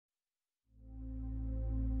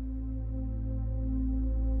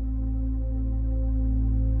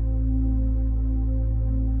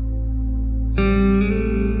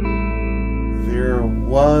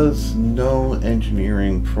was no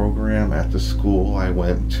engineering program at the school I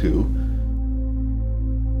went to.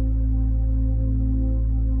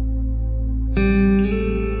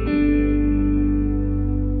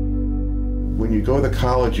 When you go to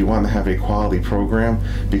college, you want to have a quality program,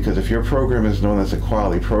 because if your program is known as a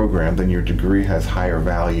quality program, then your degree has higher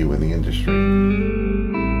value in the industry.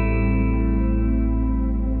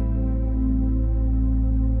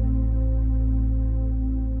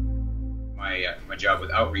 My job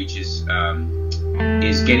with Outreach is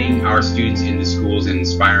getting our students into schools and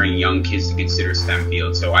inspiring young kids to consider STEM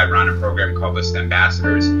fields. So I run a program called the STEM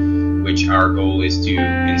Ambassadors, which our goal is to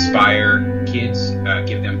inspire kids,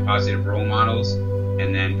 give them positive role models,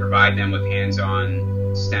 and then provide them with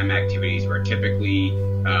hands-on STEM activities where typically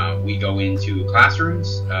we go into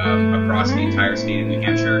classrooms across the entire state of New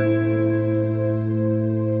Hampshire.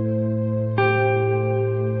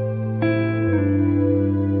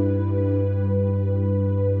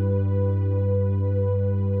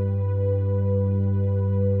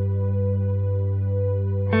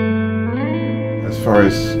 As far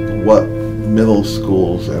as what middle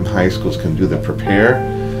schools and high schools can do to prepare,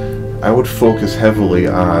 I would focus heavily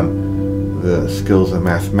on the skills in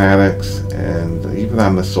mathematics and even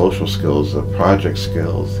on the social skills, the project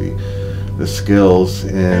skills, the skills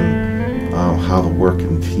in how to work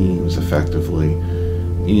in teams effectively.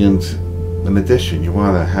 And in addition, you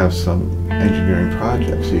want to have some engineering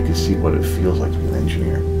projects so you can see what it feels like to be an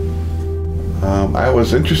engineer. I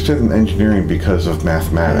was interested in engineering because of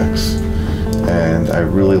mathematics, and I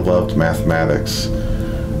really loved mathematics.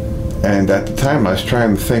 And at the time, I was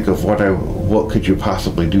trying to think of what could you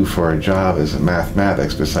possibly do for a job as a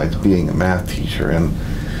mathematics besides being a math teacher, and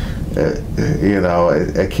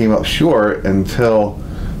it came up short until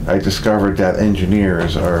I discovered that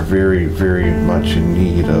engineers are very, very much in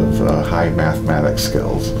need of high mathematics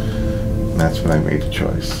skills. And that's when I made the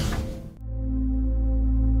choice.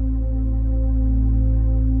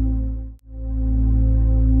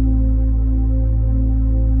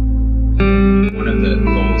 One of the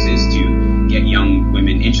goals is to get young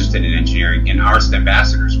women interested in engineering in our STEM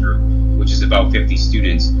Ambassadors group, which is about 50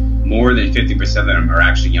 students. More than 50% of them are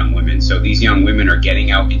actually young women. So these young women are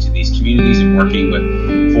getting out into these communities and working with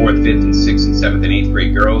 4th, 5th, and 6th, and 7th, and 8th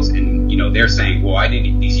grade girls. And they're saying, well,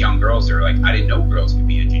 these young girls are like, I didn't know girls could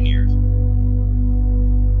be engineers.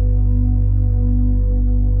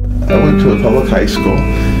 I went to a public high school,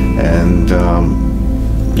 and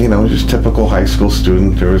just typical high school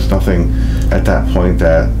student. There was nothing at that point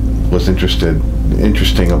that was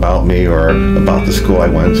interesting about me or about the school I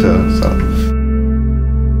went to. So.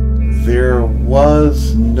 There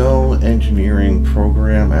was no engineering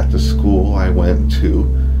program at the school I went to.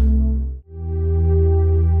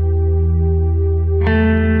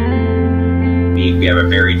 We have a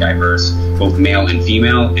very diverse, both male and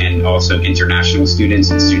female, and also international students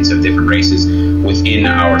and students of different races within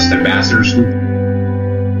our STEM Ambassadors group.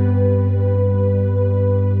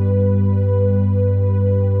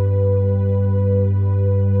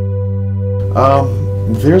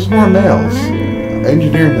 There's more males.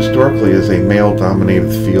 Engineering historically is a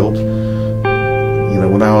male-dominated field.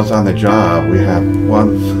 When I was on the job, we had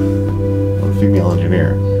one female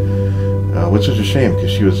engineer, which was a shame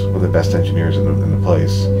because she was one of the best engineers in the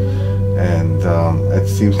place, and it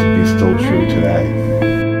seems to be still true today.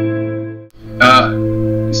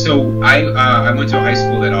 So I went to a high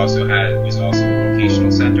school that was also a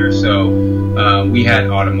vocational center. So we had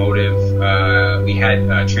automotive, we had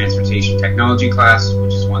transportation technology class,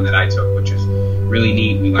 which is one that I took, which was really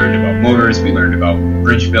neat. We learned about motors, we learned about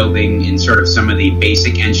bridge building, and sort of some of the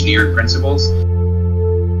basic engineering principles.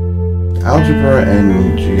 Algebra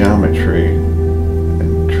and geometry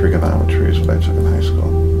and trigonometry is what I took in high school.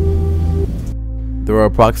 There are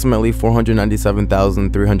approximately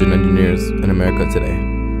 497,300 engineers in America today.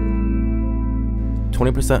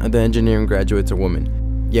 20% of the engineering graduates are women,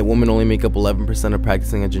 yet women only make up 11% of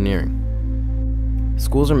practicing engineering.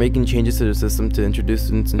 Schools are making changes to their system to introduce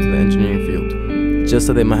students into the engineering field, just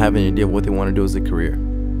so they might have an idea of what they want to do as a career.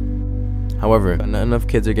 However, not enough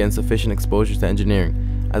kids are getting sufficient exposure to engineering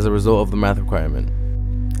as a result of the math requirement.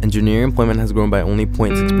 Engineering employment has grown by only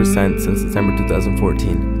 0.6% since September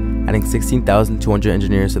 2014, adding 16,200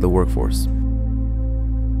 engineers to the workforce.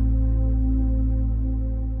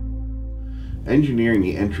 Engineering,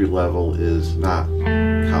 the entry level is not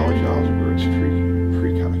college algebra, it's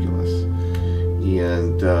pre-calculus.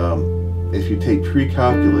 And if you take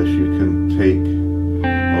pre-calculus, you can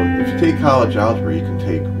if you take college algebra, you can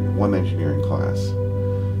take one engineering class,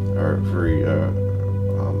 or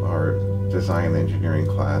design engineering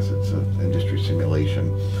class. It's an industry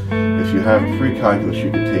simulation. If you have pre-calculus, you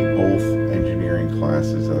can take both engineering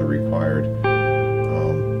classes that are required.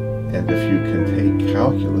 And if you can take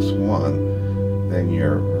calculus 1, then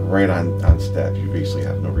you're right on step. You basically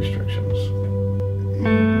have no restrictions.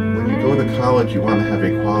 When you go to college, you want to have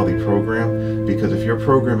a quality program, because if your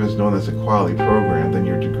program is known as a quality program, then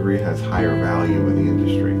your degree has higher value in the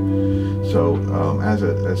industry. So as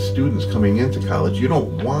students coming into college, you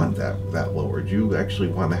don't want that lowered. You actually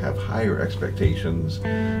want to have higher expectations,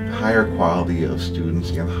 higher quality of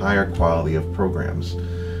students, and higher quality of programs,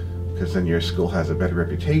 because then your school has a better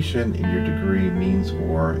reputation and your degree means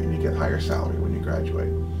more and you get higher salary when you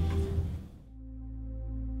graduate.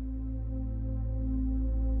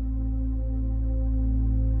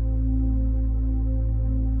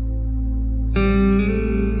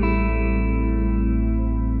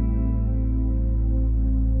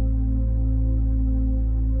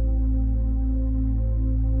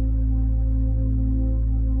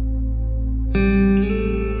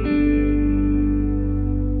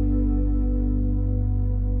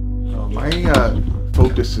 My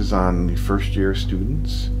focus is on the first year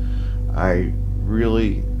students. I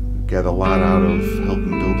really get a lot out of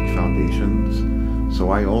helping build the foundations. So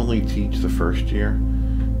I only teach the first year.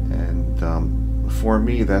 And for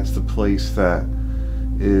me, that's the place that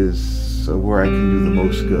is where I can do the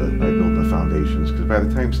most good by building the foundations. Because by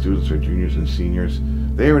the time students are juniors and seniors,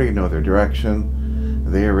 they already know their direction.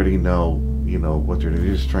 They already know what they're doing.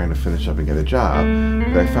 They're just trying to finish up and get a job.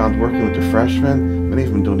 But I found working with the freshmen, many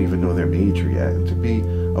of them don't even know their major yet, and to be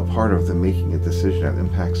a part of them making a decision that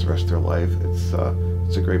impacts the rest of their life, it's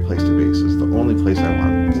a great place to be. So it's the only place I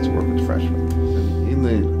want, is to work with freshmen.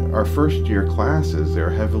 In our first year classes, they're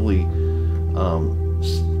heavily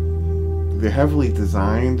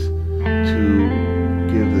designed to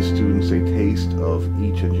give the students a taste of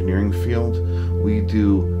each engineering field. We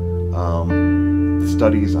do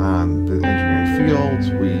studies on the engineering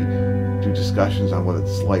fields. We do discussions on what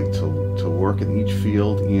it's like to work in each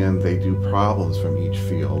field, and they do problems from each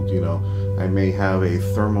field. I may have a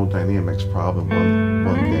thermodynamics problem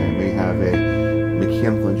one day. I may have a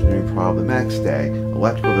mechanical engineering problem the next day,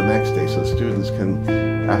 electrical the next day. So students can,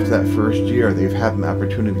 after that first year, they've had an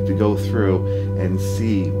opportunity to go through and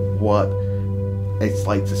see what it's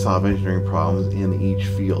like to solve engineering problems in each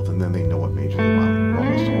field, and then they know what major they want.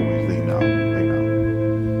 Almost always they know.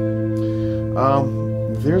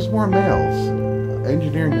 There's more males.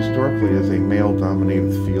 Engineering historically is a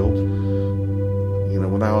male-dominated field.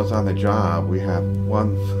 When I was on the job, we had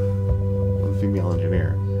one female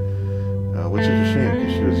engineer, which is a shame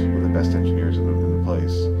because she was one of the best engineers in the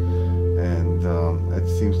place, and that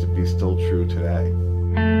seems to be still true today.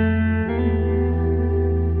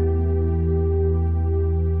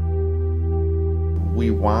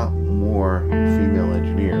 We want more female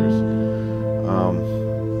engineers.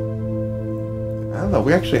 I don't know,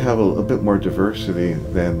 we actually have a bit more diversity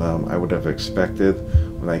than I would have expected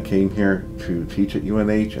when I came here to teach at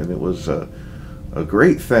UNH, and it was a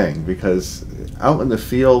great thing, because out in the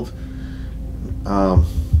field,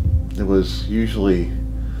 it was usually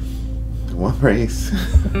one race,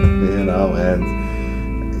 and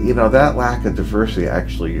that lack of diversity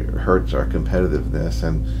actually hurts our competitiveness,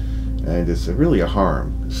 and it's really a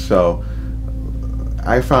harm. So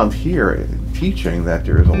I found here teaching that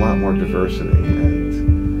there is a lot more diversity,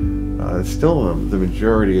 and it's still the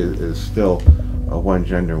majority is still one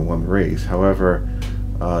gender, one race. However,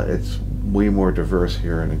 it's way more diverse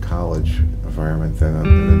here in a college environment than in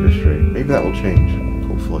the industry. Maybe that will change,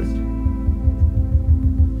 hopefully.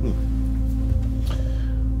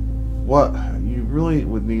 What you really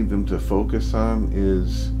would need them to focus on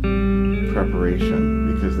is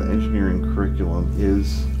preparation, because the engineering curriculum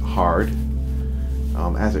is hard,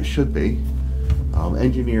 as it should be.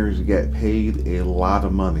 Engineers get paid a lot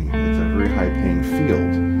of money. It's a very high-paying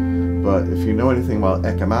field. But if you know anything about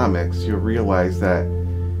economics, you'll realize that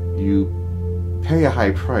you pay a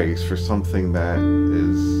high price for something that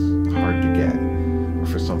is hard to get, or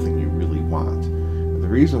for something you really want. And the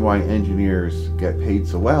reason why engineers get paid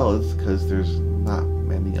so well is because there's not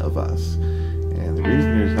many of us. And the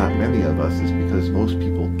reason there's not many of us is because most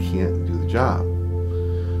people can't do the job.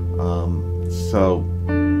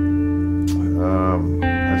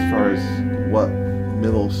 As far as what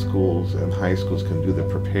middle schools and high schools can do to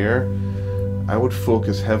prepare, I would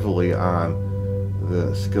focus heavily on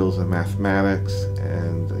the skills in mathematics,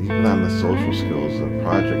 and even on the social skills, the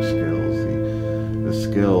project skills, the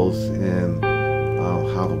skills in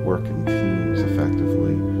how to work in teams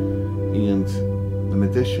effectively. And in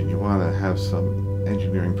addition, you want to have some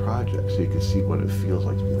engineering projects so you can see what it feels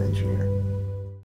like to be an engineer.